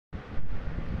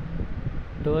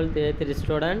12th 8th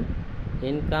student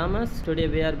in commerce. Today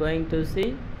we are going to see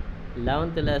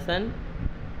 11th lesson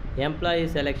employee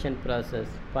selection process.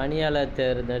 பணியாளர்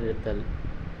தேர்ந்தெடுத்தல்.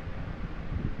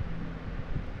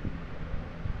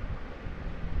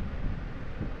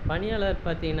 பணியாளர்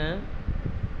பார்த்தீங்கன்னா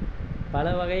பல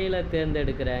வகையில்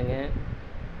தேர்ந்தெடுக்கிறாங்க.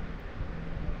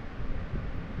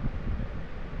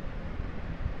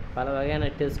 பல வகையான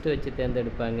டெஸ்ட் வச்சு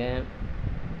தேர்ந்தெடுப்பாங்க.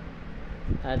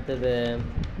 அடுத்தது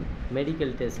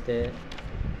மெடிக்கல் டெஸ்ட்டு,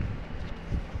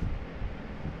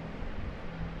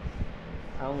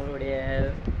 அவங்களுடைய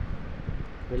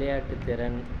விளையாட்டு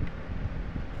திறன்,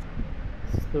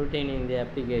 ஸ்க்ரூட்டினிங் தி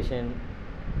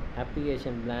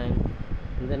அப்ளிகேஷன் பிளான்,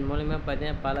 இதன் மூலிமா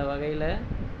பார்த்தீங்கன்னா பல வகையில்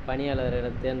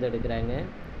பணியாளர்களை தேர்ந்தெடுக்கிறாங்க.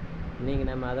 இன்றைக்கி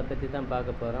நம்ம அதை பற்றி தான்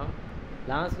பார்க்க போகிறோம்.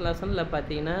 லாஸ்ட் லெசனில்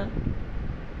பார்த்தீங்கன்னா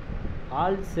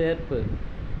ஆள் சேர்ப்பு,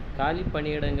 காலி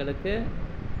பணியிடங்களுக்கு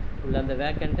உள்ள அந்த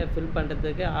வேக்கண்ட்டை ஃபில்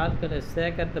பண்ணுறதுக்கு ஆட்களை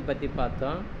சேர்க்கறதை பற்றி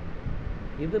பார்த்தோம்.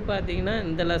 இது பார்த்திங்கன்னா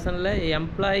இந்த லெசனில்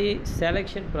எம்ப்ளாயி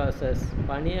செலெக்ஷன் ப்ராசஸ்,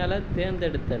 பணியாளர்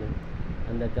தேர்ந்தெடுத்தல்.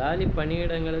 அந்த காலி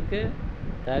பணியிடங்களுக்கு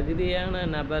தகுதியான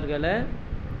நபர்களை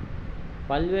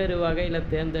பல்வேறு வகையில்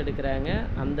தேர்ந்தெடுக்கிறாங்க.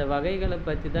 அந்த வகைகளை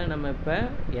பற்றி தான் நம்ம இப்போ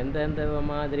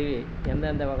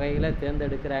எந்தெந்த வகைகளை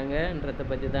தேர்ந்தெடுக்கிறாங்கன்றதை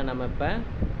பற்றி தான் நம்ம இப்போ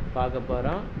பார்க்க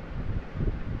போகிறோம்.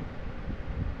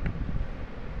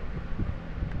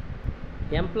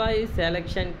 Employee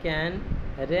selection can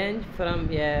range from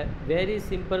a very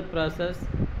simple process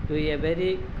to a very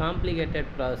complicated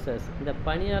process. இந்த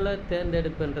பணியாளர்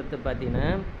தேர்ந்தெடுப்புன்றது பார்த்திங்கன்னா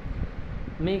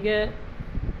மிக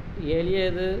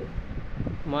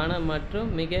எளியதுமான மற்றும்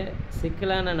மிக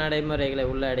சிக்கலான நடைமுறைகளை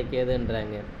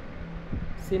உள்ளடக்கியதுன்றாங்க.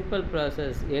 சிம்பிள்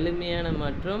ப்ராசஸ் எளிமையான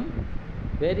மற்றும்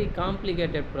வெரி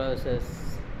காம்ப்ளிகேட்டட் ப்ராசஸ்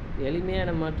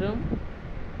எளிமையான மற்றும்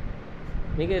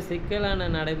மிக சிக்கலான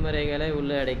நடைமுறைகளை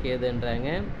உள்ளடக்கியதுன்றாங்க.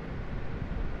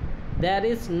 There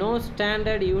is no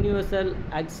standard universal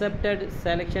accepted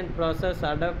selection process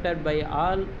adopted by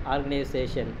all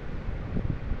organization.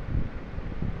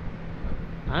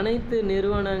 அனைத்து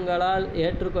நிறுவனங்களால்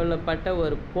ஏற்றுக்கொள்ளப்பட்ட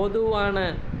ஒரு பொதுவான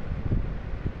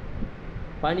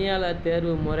பணியாளர்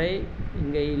தேர்வு முறை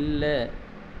இங்கே இல்லை.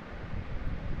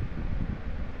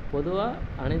 பொதுவாக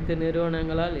அனைத்து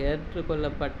நிறுவனங்களால்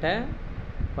ஏற்றுக்கொள்ளப்பட்ட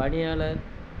பணியாளர்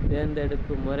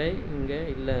தேர்ந்தெடுப்பு முறை இங்கே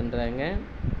இல்லைன்றாங்க.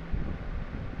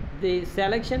 தி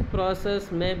selection process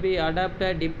may be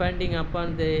adapted depending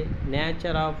upon the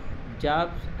nature of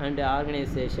jobs and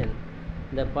organisation.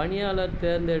 இந்த பணியாளர்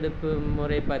தேர்ந்தெடுப்பு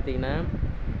முறை பார்த்திங்கன்னா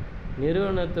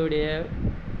நிறுவனத்துடைய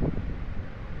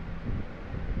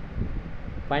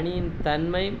பணியின்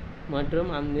தன்மை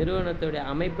மற்றும் அந்த நிறுவனத்துடைய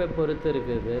அமைப்பை பொறுத்து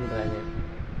இருக்குதுன்றாங்க.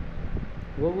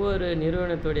 ஒவ்வொரு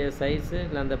நிறுவனத்துடைய சைஸு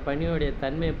இல்லை அந்த பணியோடைய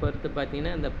தன்மையை பொறுத்து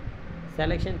பார்த்திங்கன்னா இந்த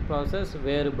செலெக்ஷன் ப்ராசஸ்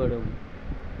வேறுபடும்.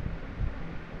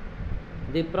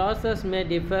 The process May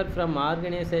differ from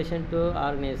organisation to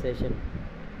organisation.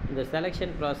 இந்த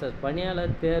செலெக்ஷன் ப்ராசஸ்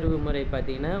பணியாளர் தேர்வு முறை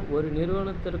பார்த்திங்கன்னா ஒரு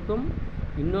நிறுவனத்திற்கும்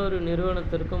இன்னொரு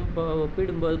நிறுவனத்திற்கும்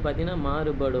ஒப்பிடும்போது பார்த்திங்கன்னா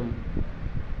மாறுபடும்.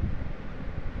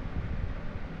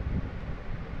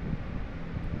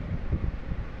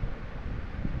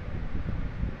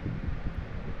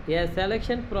 A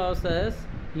selection process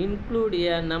include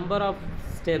a number of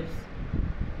steps.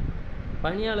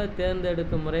 பணியாளர்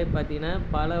தேர்ந்தெடுக்கும் முறை பார்த்திங்கன்னா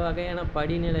பல வகையான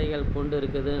படிநிலைகள் கொண்டு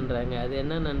இருக்குதுன்றாங்க. அது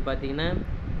என்னென்னு பார்த்திங்கன்னா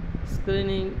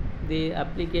ஸ்க்ரீனிங் தி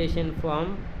அப்ளிகேஷன்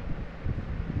ஃபார்ம்,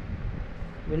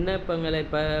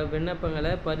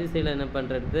 விண்ணப்பங்களை பரிசீலனை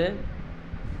பண்ணுறது,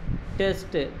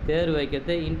 டெஸ்ட்டு தேர்வு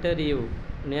வைக்கிறது, இன்டர்வியூ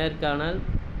நேர்காணல்,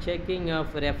 checking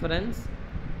of reference,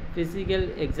 physical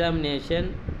examination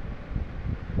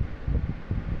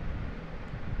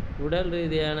உடல்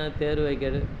ரீதியான தேர்வு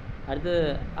வைக்கிறது, அடுத்தது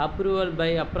அப்ரூவல் பை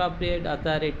அப்ராப்ரியேட்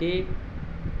அத்தாரிட்டி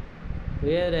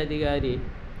உயர் அதிகாரி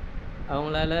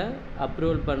அவங்களால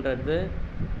அப்ரூவல் பண்ணுறது,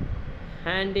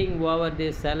 handing over the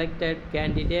selected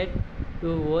candidate to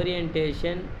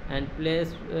orientation and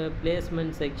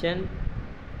placement section.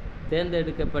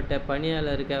 தேர்ந்தெடுக்கப்பட்ட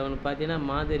பணியாளருக்கு அவனுக்கு பார்த்தீங்கன்னா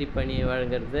மாதிரி பணியை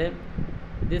வழங்குறது.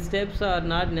 தி steps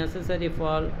R not necessary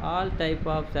for all type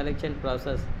of selection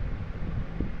process.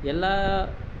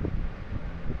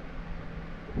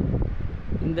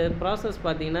 இந்த ப்ராசஸ்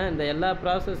பார்த்திங்கன்னா இந்த எல்லா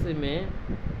ப்ராசஸுமே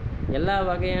எல்லா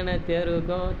வகையான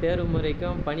தேர்வு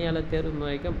முறைக்கும் பணியாளர் தேர்வு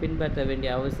முறைக்கும் பின்பற்ற வேண்டிய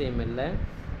அவசியம் இல்லை.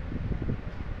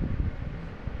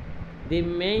 The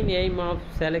main aim of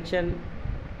selection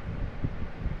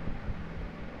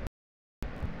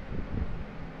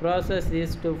process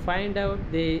is to find out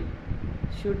the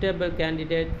suitable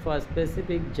candidate for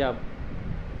specific job.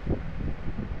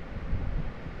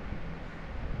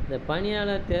 இந்த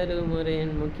பணியாளர் தேர்வு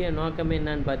முறையின் முக்கிய நோக்கம்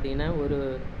என்னன்னு பார்த்தீங்கன்னா, ஒரு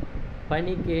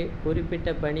பணிக்கு குறிப்பிட்ட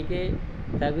பணிக்கு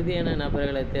தகுதியான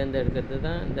நபர்களை தேர்ந்தெடுக்கிறது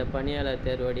தான் இந்த பணியாளர்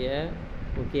தேர்வுடைய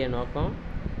முக்கிய நோக்கம்.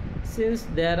 Since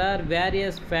there are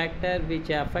various factors which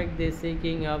affect the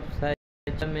seeking of such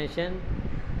information,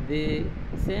 the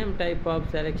same type of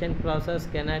selection process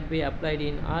cannot be applied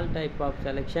in all type of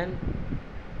selection.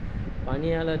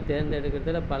 பணியாளர்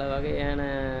தேர்ந்தெடுக்கிறதுல பல வகையான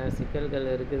சிக்கல்கள்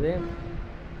இருக்குது.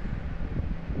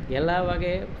 எல்லா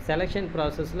வகை செலெக்ஷன்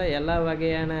ப்ராசஸில் எல்லா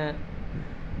வகையான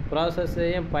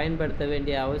ப்ராசஸையும் பயன்படுத்த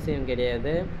வேண்டிய அவசியம்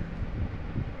கிடையாது.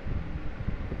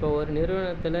 இப்போ ஒரு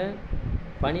நிறுவனத்தில்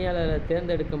பணியாளரை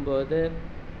தேர்ந்தெடுக்கும்போது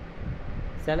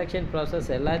செலெக்ஷன் ப்ராசஸ்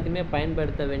எல்லாத்தையுமே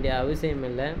பயன்படுத்த வேண்டிய அவசியம்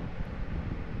இல்லை.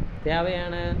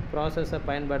 தேவையான ப்ராசஸை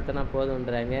பயன்படுத்தினா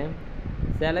போதுன்றாங்க.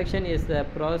 Selection is the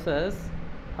process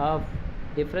of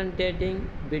differentiating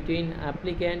between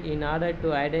applicant in order to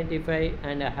identify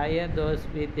and hire those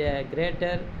with a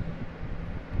greater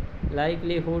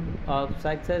likelihood of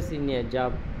success in a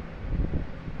job.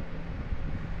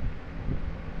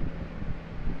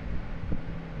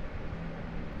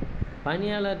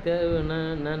 பணியாளர் தேர்வுன்னா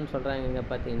என்னன்னு சொல்கிறாங்க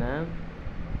பார்த்தீங்கன்னா,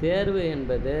 தேர்வு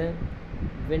என்பது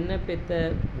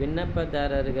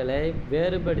விண்ணப்பதாரர்களை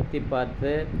வேறுபடுத்தி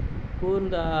பார்த்து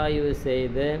கூர்ந்து ஆய்வு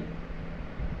செய்து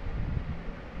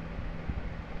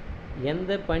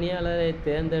எந்த பணியாளரை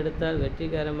தேர்ந்தெடுத்தால்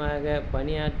வெற்றிகரமாக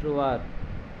பணியாற்றுவார்,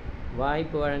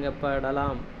 வாய்ப்பு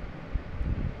வழங்கப்படலாம்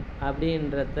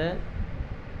அப்படின்றத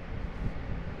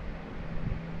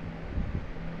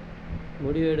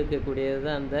முடிவெடுக்கக்கூடியது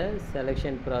தான் அந்த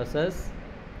selection process.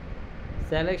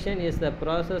 Selection is the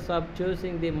process of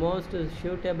choosing the most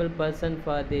suitable person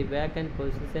for the vacant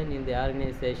position in the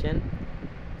organization.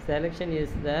 Selection is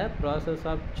the process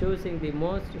of choosing the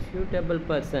most suitable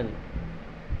person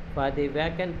for the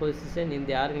vacant position in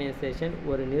the organization.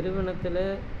 ஒரு நிறுவனத்தில்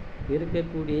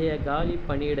இருக்கக்கூடிய காலி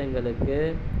பணியிடங்களுக்கு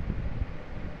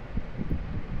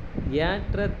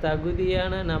ஏற்ற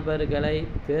தகுதியான நபர்களை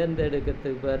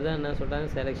தேர்ந்தெடுக்கிறதுக்கு பேர் தான் என்ன சொல்கிறாங்க,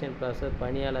 செலெக்ஷன் ப்ராசஸ்,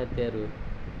 பணியாளர் தேர்வு.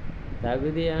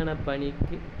 தகுதியான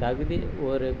பணிக்கு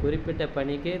ஒரு குறிப்பிட்ட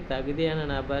பணிக்கு தகுதியான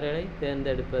நபர்களை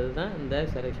தேர்ந்தெடுப்பது தான் இந்த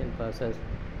selection process.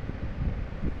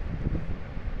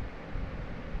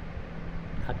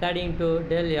 According to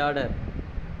tell order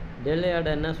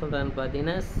என்ன சொல்கிறான்னு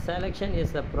பார்த்தீங்கன்னா, selection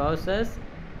is a process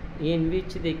in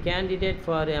which the candidate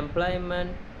for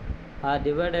employment R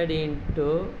divided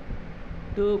into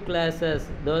two classes,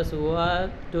 those who are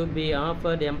to be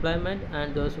offered employment and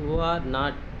those who are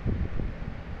not.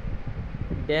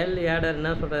 Del order என்ன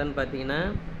சொல்கிறதுன்னு பார்த்தீங்கன்னா,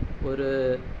 ஒரு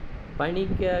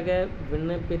பணிக்காக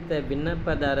விண்ணப்பித்த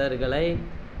விண்ணப்பதாரர்களை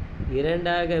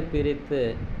இரண்டாக பிரித்து,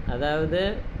 அதாவது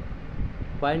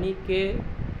பணிக்கு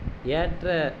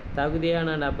ஏற்ற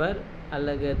தகுதியான நபர்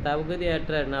அல்லது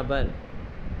தகுதியற்ற நபர்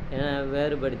என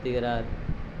வேறுபடுத்துகிறார்.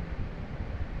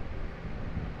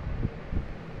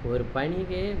 ஒரு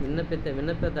பணிக்கு விண்ணப்பித்த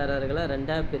விண்ணப்பதாரர்களை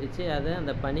ரெண்டாக பிரித்து அதை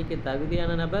அந்த பணிக்கு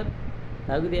தகுதியான நபர்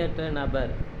தகுதியற்ற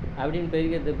நபர் அப்படின்னு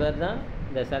பிரிக்கிறது பேர் தான்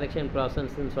இந்த செலெக்ஷன்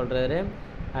ப்ராசஸ்ன்னு சொல்கிறாரு.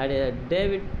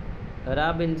 டேவிட்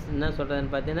ராபின்ஸ் என்ன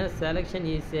சொல்கிறாருன்னு பார்த்தீங்கன்னா, selection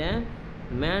is a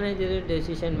managerial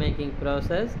decision making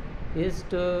process is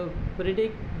to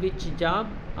predict which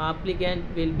job applicant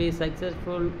will be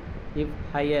successful if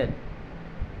hired.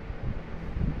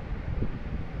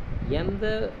 எந்த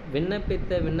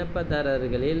விண்ணப்பித்த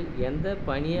விண்ணப்பதாரர்களில் எந்த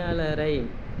பணியாளரை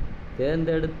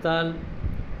தேர்ந்தெடுத்தால்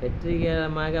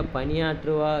வெற்றிகரமாக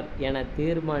பணியாற்றுவார் என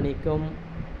தீர்மானிக்கும்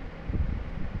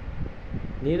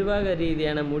நிர்வாக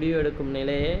ரீதியான முடிவெடுக்கும்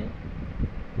நிலையே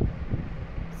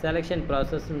செலெக்ஷன்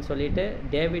ப்ராசஸ்ன்னு சொல்லிட்டு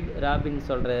டேவிட் ராபின்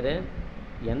சொல்கிறாரு.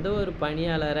 எந்த ஒரு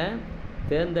பணியாளரை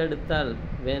தேர்ந்தெடுத்தால்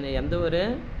எந்த ஒரு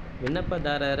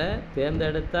விண்ணப்பதாரரை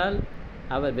தேர்ந்தெடுத்தால்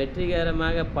அவர்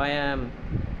வெற்றிகரமாக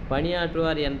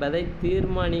பணியாற்றுவார் என்பதை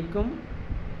தீர்மானிக்கும்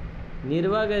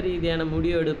நிர்வாக ரீதியான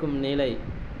முடிவெடுக்கும் நிலை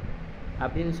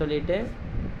அப்படின்னு சொல்லிட்டு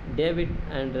டேவிட்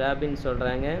அண்ட் ராபின்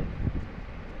சொல்கிறாங்க.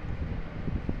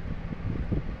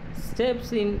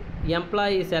 ஸ்டெப்ஸ் இன்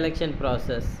எம்ப்ளாயி செலெக்ஷன்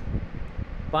ப்ராசஸ்.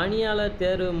 பணியாளர்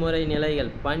தேர்வு முறை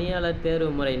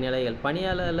நிலைகள்.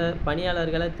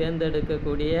 பணியாளர்களை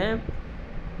தேர்ந்தெடுக்கக்கூடிய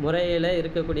முறையில்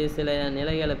இருக்கக்கூடிய சில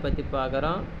நிலைகளை பற்றி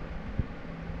பார்க்குறோம்.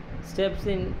 ஸ்டெப்ஸ்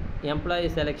இன் எம்ப்ளாயி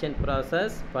செலெக்ஷன்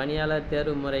ப்ராசஸ், பணியாளர்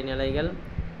தேர்வு முறை நிலைகள்.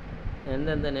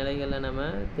 எந்தெந்த நிலைகளில் நம்ம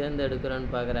தேர்ந்தெடுக்கிறோன்னு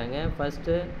பார்க்குறாங்க.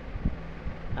 First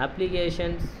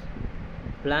applications,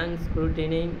 blank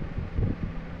scrutiny,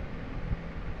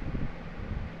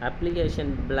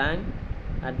 application blank.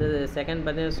 அடுத்தது செகண்ட்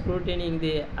பார்த்தீங்கன்னா ஸ்க்ரூட்டினிங்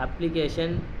தி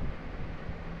அப்ளிகேஷன்.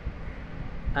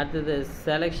 அடுத்தது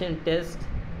selection test,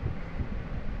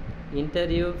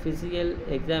 interview, physical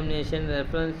examination,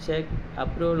 reference check,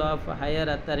 approval of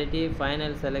higher authority,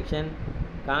 final selection,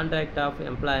 contract of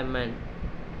employment.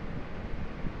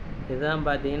 இதுதான்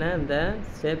பார்த்தீங்கன்னா இந்த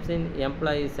ஸ்டெப்ஸ் இன்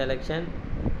எம்ப்ளாயி செலெக்ஷன்.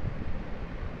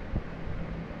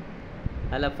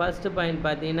 அதில் ஃபஸ்ட்டு பாயிண்ட்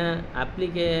பார்த்தீங்கன்னா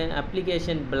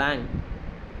அப்ளிகேஷன் பிளாங்க்,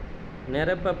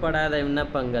 நிரப்பப்படாத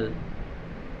விண்ணப்பங்கள்.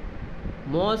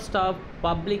 Most of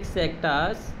public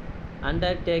sectors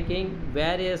undertaking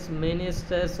various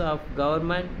ministers of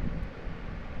government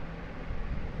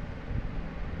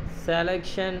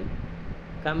selection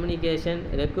communication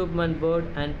recruitment board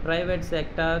and private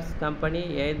sectors company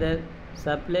either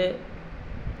supply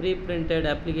pre-printed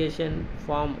application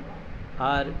form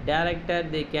or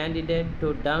directed the candidate to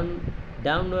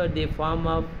download the form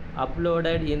of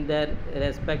uploaded in their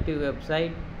respective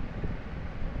website.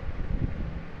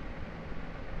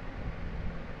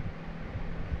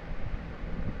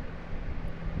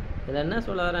 இதில் என்ன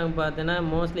சொல்ல வராங்க பார்த்தீங்கன்னா,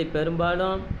 mostly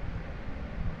பெரும்பாலும்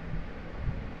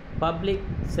public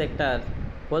sector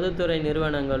பொதுத்துறை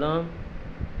நிறுவனங்களும்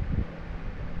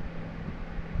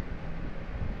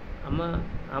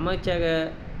அமைச்சக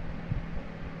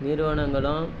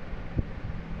நிறுவனங்களும்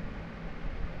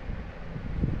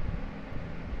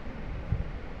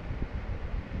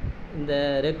இந்த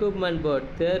ரெக்ரூட்மெண்ட்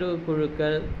போர்டு தேர்வு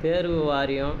குழுக்கள், தேர்வு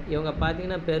வாரியம், இவங்க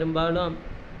பார்த்திங்கன்னா பெரும்பாலும்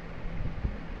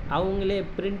அவங்களே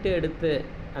பிரிண்ட் எடுத்து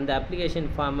அந்த அப்ளிகேஷன்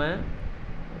ஃபார்மை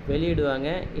வெளியிடுவாங்க.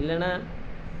 இல்லைன்னா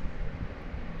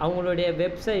அவங்களுடைய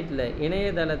வெப்சைட்டில்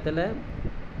இணையதளத்தில்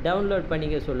டவுன்லோட்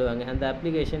பண்ணிக்க சொல்லுவாங்க. அந்த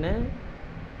அப்ளிகேஷனை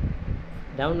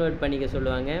டவுன்லோட் பண்ணிக்க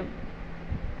சொல்லுவாங்க.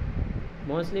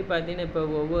 மோஸ்ட்லி பார்த்திங்கன்னா இப்போ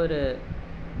ஒவ்வொரு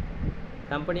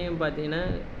கம்பெனியும் பார்த்திங்கன்னா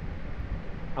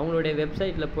அவங்களுடைய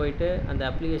வெப்சைட்டில் போயிட்டு அந்த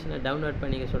அப்ளிகேஷனை டவுன்லோட்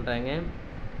பண்ணிக்க சொல்கிறாங்க.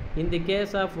 இன் the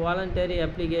case of voluntary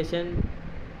application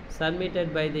submitted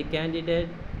by the candidate,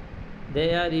 they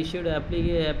are issued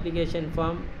application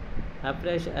form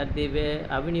afresh at the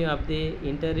avenue of the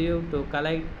interview to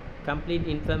collect complete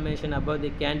information about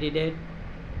the candidate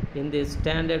in the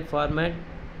standard format.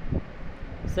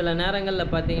 சில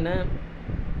நேரங்களில் பார்த்திங்கன்னா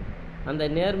அந்த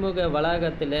நேர்முக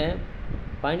வளாகத்தில்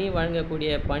பணி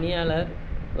வழங்கக்கூடிய பணியாளர்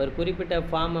ஒரு குறிப்பிட்ட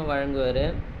ஃபார்மை வழங்குவார்.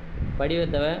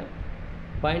 படிவத்தை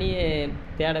பணியை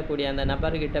தேடக்கூடிய அந்த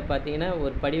நபர்கிட்ட பார்த்திங்கன்னா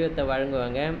ஒரு படிவத்தை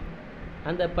வழங்குவாங்க.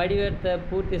 அந்த படிவத்தை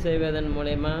பூர்த்தி செய்வதன்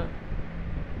மூலயமா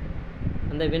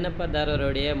அந்த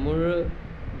விண்ணப்பதாரருடைய முழு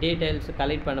டீட்டெயில்ஸும்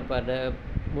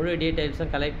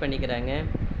கலெக்ட் பண்ணிக்கிறாங்க.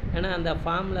 ஏன்னா அந்த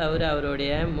ஃபார்மில்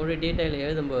அவருடைய முழு டீட்டெயில்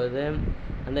எழுதும்போது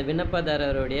அந்த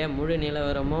விண்ணப்பதாரருடைய முழு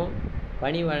நிலவரமும்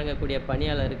பணி வழங்கக்கூடிய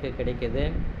பணியாளருக்கு கிடைக்கிது.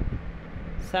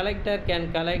 Selector can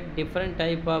collect different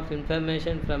type of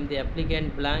information from the applicant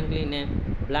blank,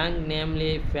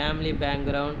 namely family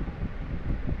background,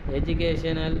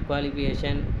 educational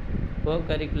qualification,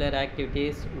 co-curricular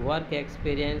activities, work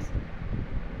experience,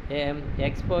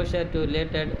 exposure to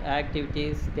related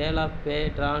activities, scale of pay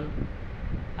drawn,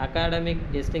 academic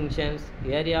distinctions,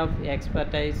 area of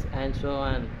expertise and so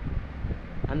on.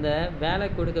 அந்த வேலை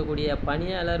கொடுக்கக்கூடிய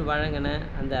பணியாளர் வழங்கின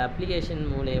அந்த application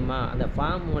மூலயமா, அந்த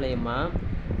form மூலயமா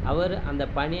அவர்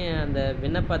அந்த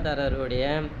விண்ணப்பதாரருடைய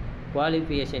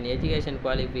குவாலிஃபிகேஷன், எஜுகேஷன்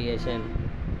குவாலிஃபிகேஷன்,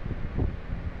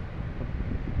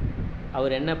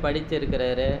 அவர் என்ன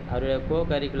படிச்சிருக்கிறாரு, அவருடைய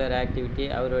கரிக்குலர் ஆக்டிவிட்டி,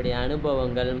 அவருடைய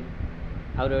அனுபவங்கள்,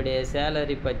 அவருடைய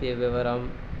சேலரி பற்றிய விவரம்,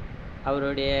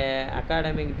 அவருடைய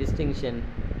அகாடமிக் டிஸ்டிங்ஷன்,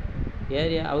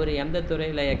 ஏரியா, அவர் எந்த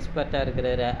துறையில் எக்ஸ்பர்ட்டாக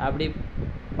இருக்கிறாரு, அப்படி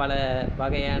பல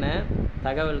வகையான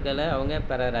தகவல்களை அவங்க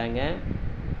பெறுறாங்க.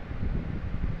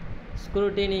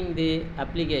 ஸ்க்ரூட்டினிங் தி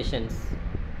அப்ளிகேஷன்ஸ்,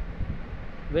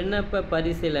 விண்ணப்ப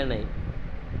பரிசீலனை.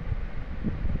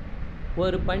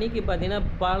 ஒரு பணிக்கு பார்த்திங்கன்னா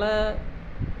பல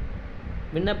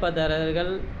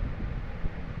விண்ணப்பதாரர்கள்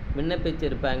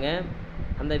விண்ணப்பிச்சிருப்பாங்க.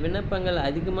 அந்த விண்ணப்பங்கள்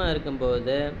அதிகமாக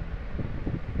இருக்கும்போது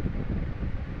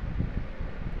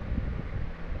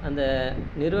அந்த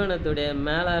நிறுவனத்துடைய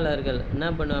மேலாளர்கள் என்ன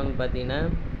பண்ணுவாங்க பார்த்திங்கன்னா,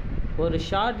 ஒரு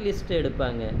ஷார்ட் லிஸ்ட்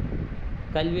எடுப்பாங்க.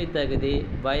 கல்வி தகுதி,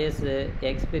 வயசு,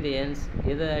 எக்ஸ்பீரியன்ஸ்,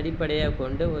 இதை அடிப்படையாக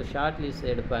கொண்டு ஒரு ஷார்ட்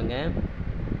லிஸ்ட் எடுப்பாங்க.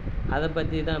 அதை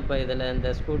பற்றி தான் இப்போ இதில் இந்த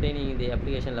ஸ்க்ரூட்டினிங் தி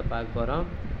அப்ளிகேஷனில் பார்க்க போகிறோம்.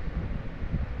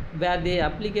 Where the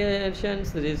applications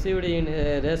received in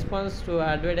response to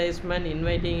advertisement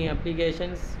inviting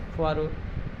applications for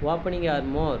opening are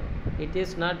more, it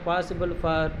is not possible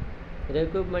for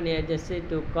recruitment agency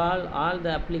to call all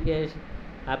the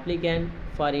applicant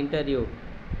for interview.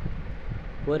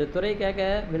 ஒரு துறைக்காக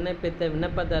விண்ணப்பித்த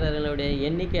விண்ணப்பதாரர்களுடைய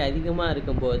எண்ணிக்கை அதிகமாக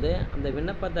இருக்கும்போது அந்த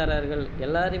விண்ணப்பதாரர்கள்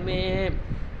எல்லாருமே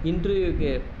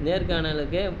இன்டர்வியூக்கு,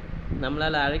 நேர்காணலுக்கு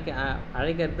நம்மளால்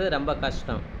அழைக்கிறது ரொம்ப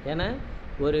கஷ்டம். ஏன்னா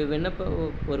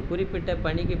ஒரு குறிப்பிட்ட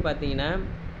பணிக்கு பார்த்திங்கன்னா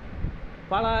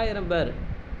பல ஆயிரம் பேர்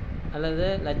அல்லது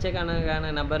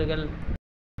லட்சக்கணக்கான நபர்கள்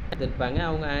இருப்பாங்க.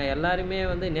 அவங்க எல்லாருமே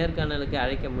நேர்காணலுக்கு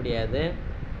அழைக்க முடியாது.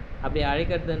 அப்படி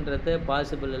அழைக்கிறதுன்றது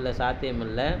பாசிபிள் இல்லை, சாத்தியம்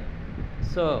இல்லை.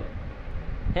 So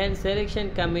hence selection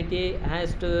committee has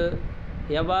to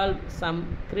evolve some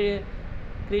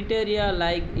criteria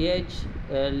like age,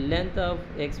 length of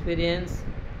experience,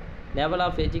 level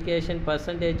of education,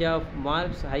 percentage of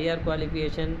marks, higher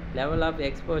qualification, level of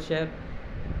exposure,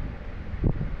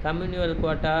 communal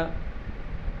quota,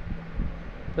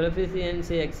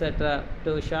 proficiency, etc.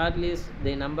 to shortlist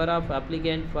the number of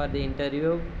applicants for the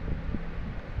interview.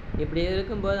 இப்படி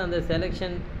இருக்கும்போது அந்த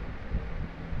selection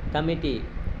committee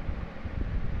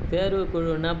தேர்வு குழு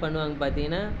என்ன பண்ணுவாங்க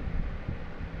பார்த்தீங்கன்னா,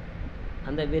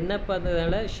 அந்த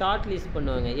விண்ணப்பங்களை ஷார்ட் லிஸ்ட்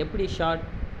பண்ணுவாங்க. எப்படி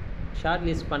ஷார்ட்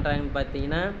லிஸ்ட் பண்ணுறாங்கன்னு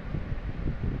பார்த்தீங்கன்னா,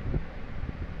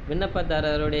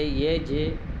 விண்ணப்பதாரருடைய ஏஜு,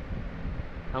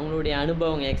 அவங்களுடைய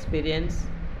அனுபவம் எக்ஸ்பீரியன்ஸ்,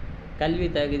 கல்வி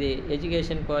தகுதி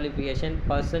education qualification,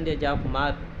 percentage of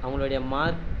mark அவங்களுடைய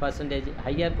மார்க் பர்சன்டேஜ்,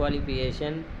 ஹையர்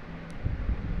குவாலிஃபிகேஷன்,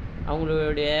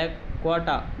 அவங்களுடைய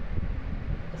கோட்டா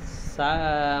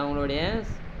அவங்களுடைய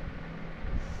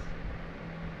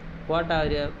கோட்டா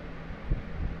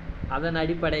அதன்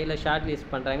அடிப்படையில் ஷார்ட்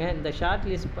லிஸ்ட் பண்ணுறாங்க. இந்த ஷார்ட்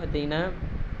லிஸ்ட் பார்த்திங்கன்னா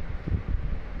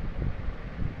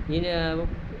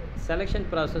செலெக்ஷன்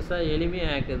ப்ராசஸை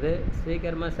எளிமையாக்குது,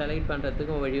 சீக்கிரமாக செலக்ட்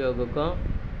பண்ணுறதுக்கும் வழிவகுக்கும்.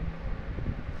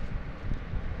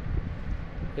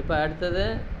 இப்போ அடுத்தது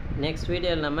நெக்ஸ்ட்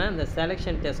வீடியோவில் நம்ம இந்த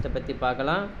செலெக்ஷன் டெஸ்ட்டை பற்றி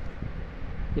பார்க்கலாம்.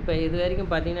 இப்போ இது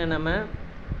வரைக்கும் பார்த்திங்கன்னா நம்ம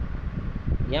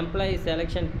எம்ப்ளாயி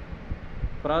செலெக்ஷன்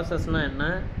ப்ராசஸ்னால் என்ன,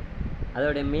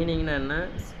 அதோடைய மீனிங்னா என்ன,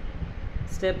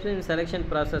 ஸ்டெப்ஸ் இன் செலெக்ஷன்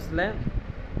ப்ராசஸில்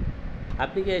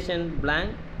application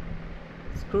blank,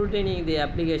 scrutiny the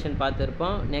application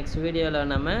பார்த்துருப்போம். நெக்ஸ்ட்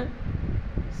வீடியோவில் நம்ம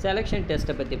செலெக்ஷன்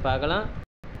டெஸ்ட்டை பற்றி பார்க்கலாம்.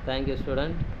 Thank you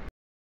student.